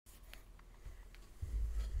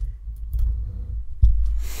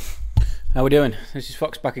How we doing? This is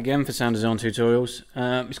Fox back again for sound design tutorials.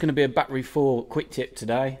 It's going to be a battery 4 quick tip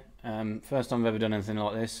today. First time I've ever done anything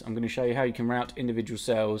like this. I'm going to show you how you can route individual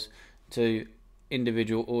cells to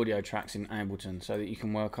individual audio tracks in Ableton so that you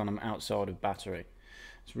can work on them outside of battery.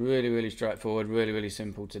 It's really straightforward, really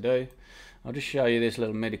simple to do. I'll just show you this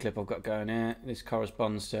little MIDI clip I've got going here. This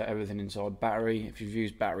corresponds to everything inside battery. If you've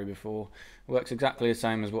used battery before, it works exactly the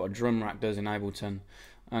same as what a drum rack does in Ableton,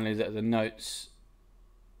 only that the notes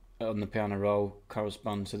on the piano roll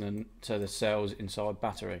correspond to the cells inside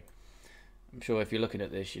battery. I'm sure if you're looking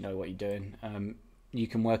at this you know what you're doing. You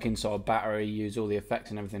can work inside battery, use all the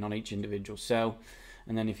effects and everything on each individual cell,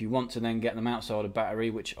 and then if you want to then get them outside of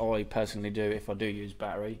battery, which I personally do if I do use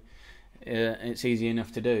battery, it's easy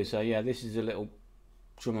enough to do. So yeah, this is a little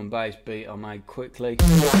drum and bass beat I made quickly.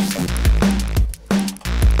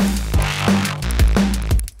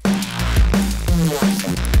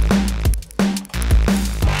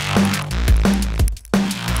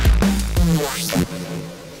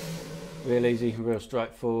 Real easy, real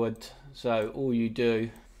straightforward. So all you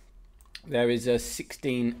do, there is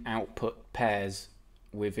 16 output pairs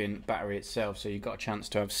within battery itself, so you've got a chance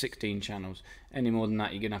to have 16 channels. Any more than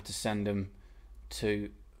that you're going to have to send them to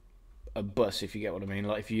a bus, if you get what I mean.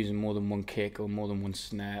 Like if you're using more than one kick or more than one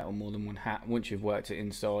snare or more than one hat, once you've worked it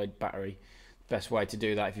inside battery, the best way to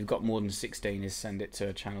do that if you've got more than 16 is send it to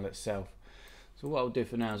a channel itself. So what I'll do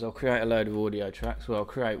for now is I'll create a load of audio tracks. Well, I'll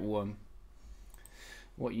create one.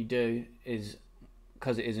 What you do is,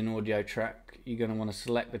 because it is an audio track, you're going to want to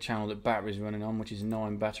select the channel that battery is running on, which is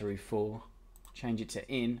 9 battery 4. Change it to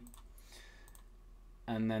in,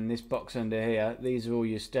 and then this box under here, these are all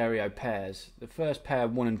your stereo pairs. The first pair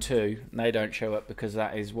 1 and 2, they don't show up because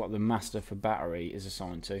that is what the master for battery is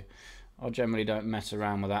assigned to. I generally don't mess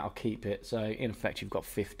around with that, I'll keep it. So in effect you've got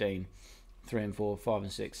 15, 3 and 4, 5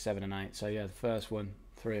 and 6, 7 and 8. So yeah, the first one,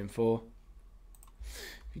 3 and 4.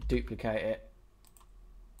 If you duplicate it,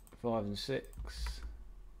 5 and 6,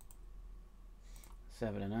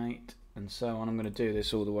 7 and 8, and so on. I'm going to do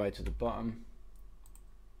this all the way to the bottom,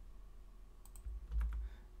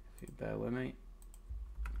 if you bear with me.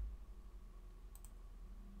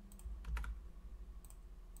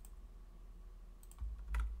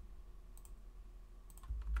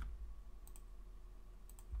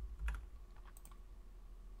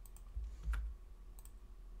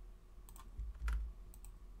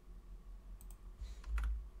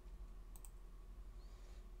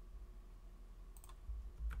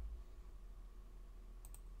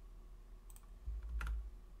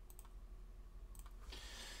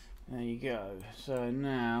 There you go. So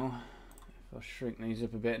now, if I shrink these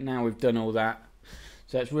up a bit, now we've done all that.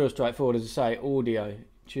 So it's real straightforward. As I say, audio,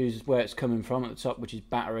 choose where it's coming from at the top, which is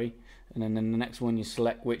battery, and then in the next one you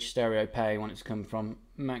select which stereo pair you want it to come from.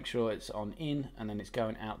 Make sure it's on in, and then it's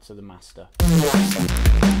going out to the master.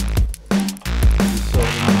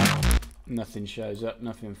 Nothing shows up,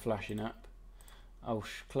 nothing flashing up. I'll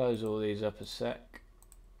close all these up a sec.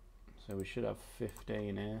 So we should have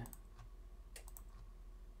 15 here.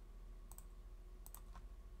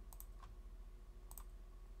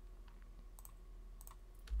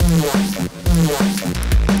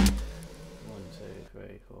 One, 2,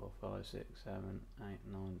 3, 4, 5, 6, 7, 8,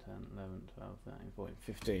 9, 10, 11, 12, 13, 14,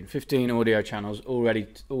 15. 15 audio channels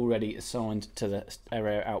already assigned to the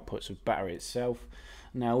stereo outputs of battery itself.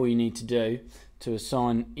 Now all you need to do to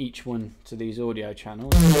assign each one to these audio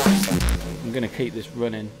channels, I'm going to keep this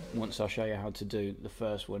running once I show you how to do the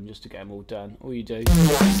first one, just to get them all done. All you do,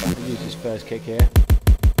 use this first kick here.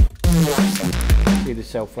 See the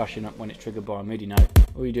cell flashing up when it's triggered by a MIDI note.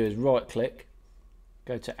 All you do is right click,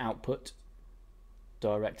 go to output,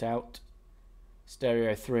 direct out,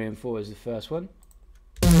 stereo 3 and 4 is the first one.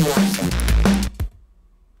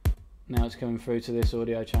 Now it's coming through to this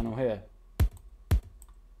audio channel here.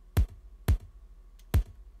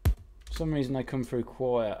 For some reason they come through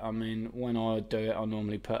quiet. I mean, when I do it I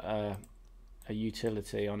normally put a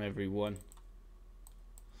utility on every one,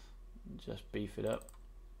 just beef it up.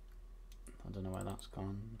 I don't know where that's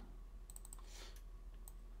gone.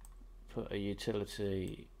 Put a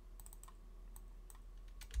utility.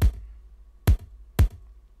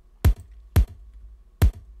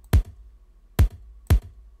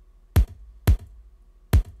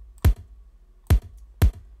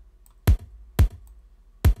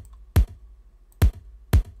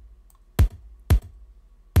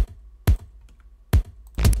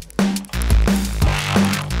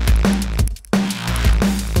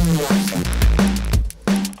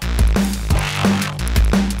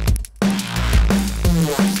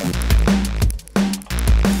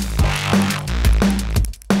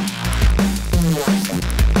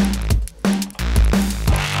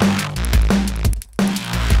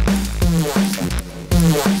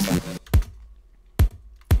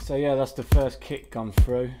 that's the first kick gone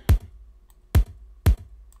through.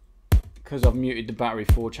 Because I've muted the battery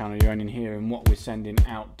 4 channel, you're only hearing what we're sending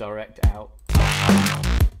out, direct out.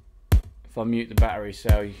 If I mute the battery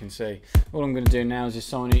cell, you can see. All I'm going to do now is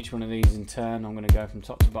assign each one of these in turn. I'm going to go from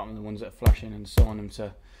top to bottom, the ones that are flashing, and assign them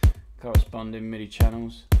to corresponding MIDI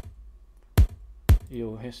channels.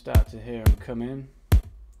 You'll start to hear them come in,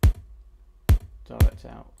 direct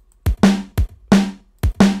out.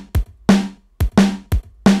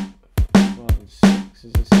 5 and 6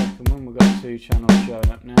 is the second one. We've got 2 channels showing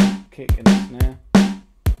up now, kick and snare.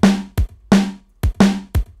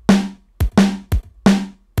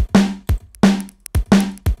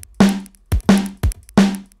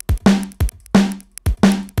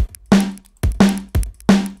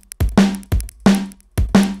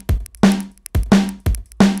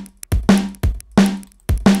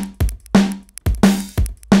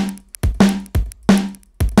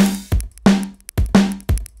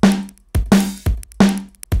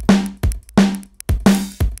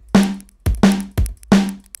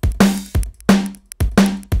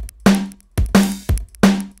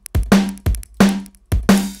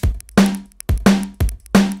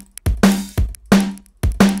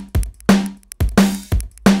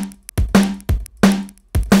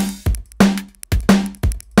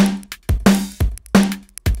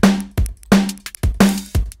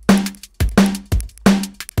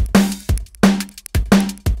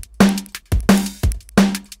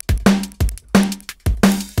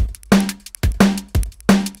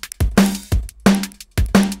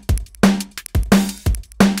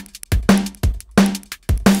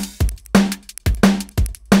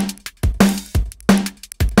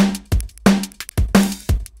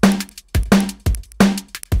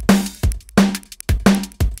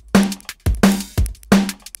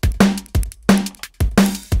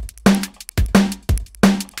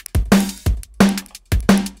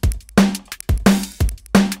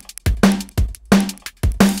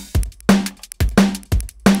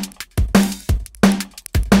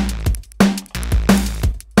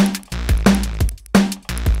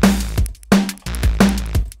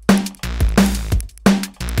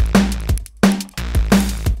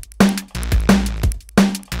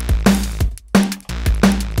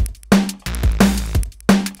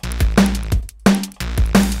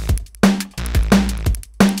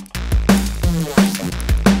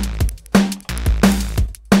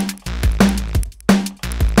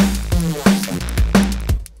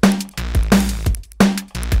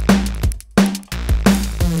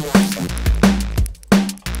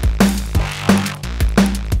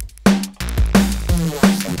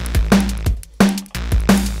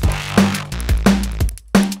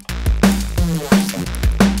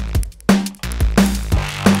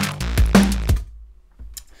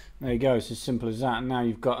 There you go, it's as simple as that, and now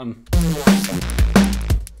you've got them.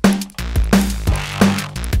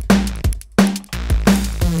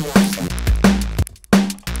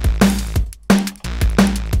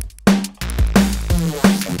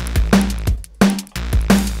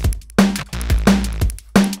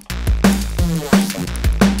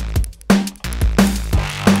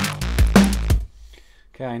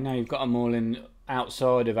 Okay, now you've got them all in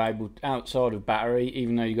outside of battery.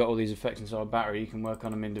 Even though you've got all these effects inside battery, you can work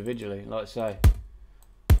on them individually. Like I say,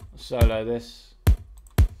 I'll solo this.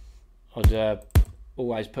 I'd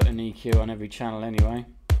always put an EQ on every channel anyway.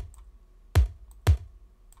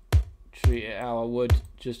 Treat it how I would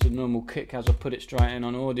just a normal kick as I put it straight in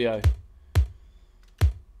on audio.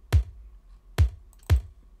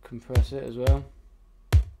 Compress it as well.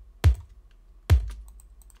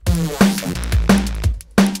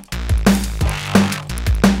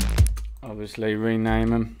 Obviously rename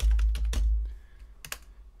them,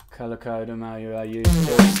 colour code them how you are used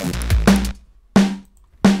to.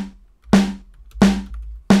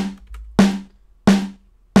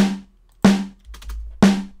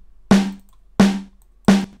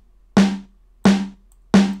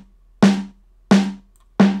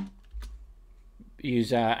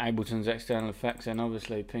 Use Ableton's external effects and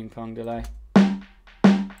obviously ping pong delay.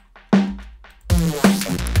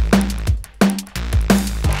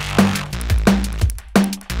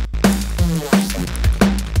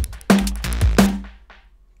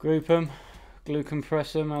 Group them, glue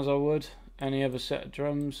compress them as I would any other set of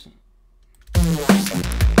drums.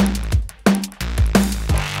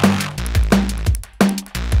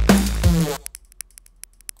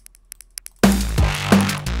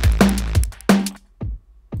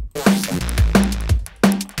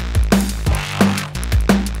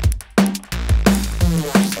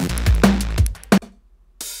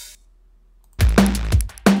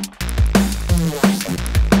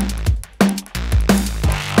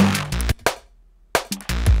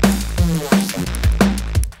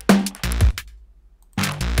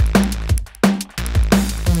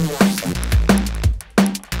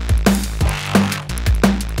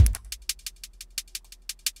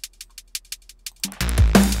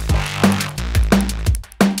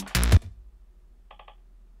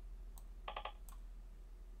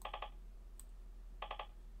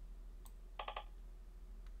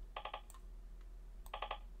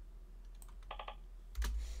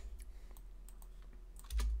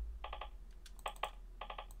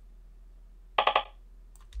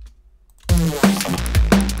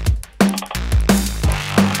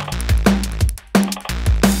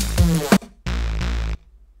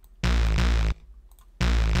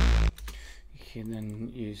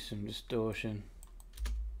 can use some distortion.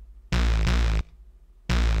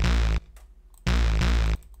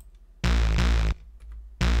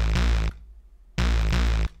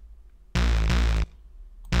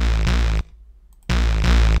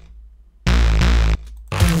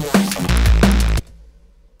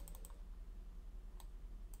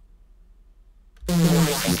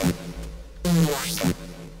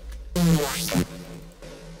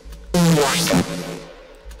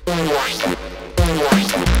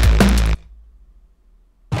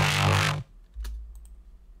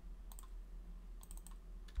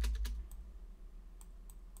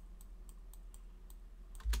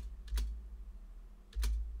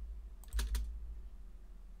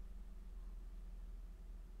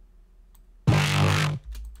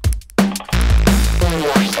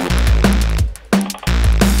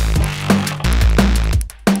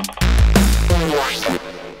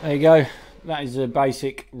 There you go, that is the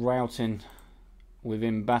basic routing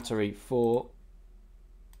within Battery 4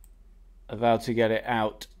 of how to get it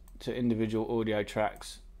out to individual audio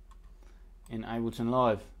tracks in Ableton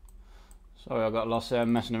Live. Sorry I got lost there,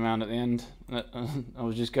 messing around at the end. I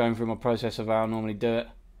was just going through my process of how I normally do it.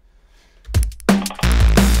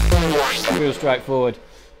 Real straightforward.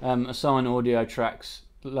 Assign audio tracks,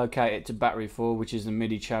 locate it to Battery 4, which is the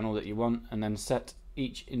MIDI channel that you want, and then set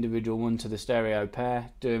each individual one to the stereo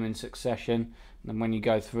pair, do them in succession, and then when you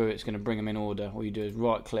go through it's going to bring them in order. All you do is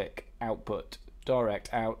right click, output,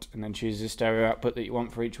 direct out, and then choose the stereo output that you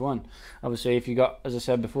want for each one. Obviously if you got, as I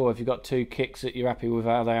said before, if you've got two kicks that you're happy with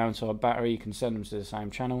how they are inside Battery, you can send them to the same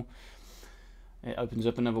channel. It opens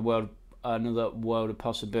up another world of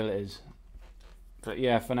possibilities. But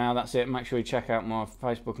yeah, for now that's it. Make sure you check out my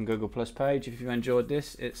Facebook and Google Plus page if you enjoyed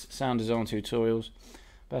this. It's Sound Design Tutorials.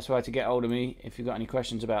 Best way to get hold of me if you've got any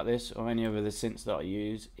questions about this or any other the synths that I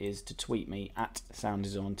use is to tweet me at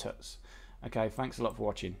SoundDesignTuts. Okay, thanks a lot for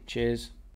watching. Cheers.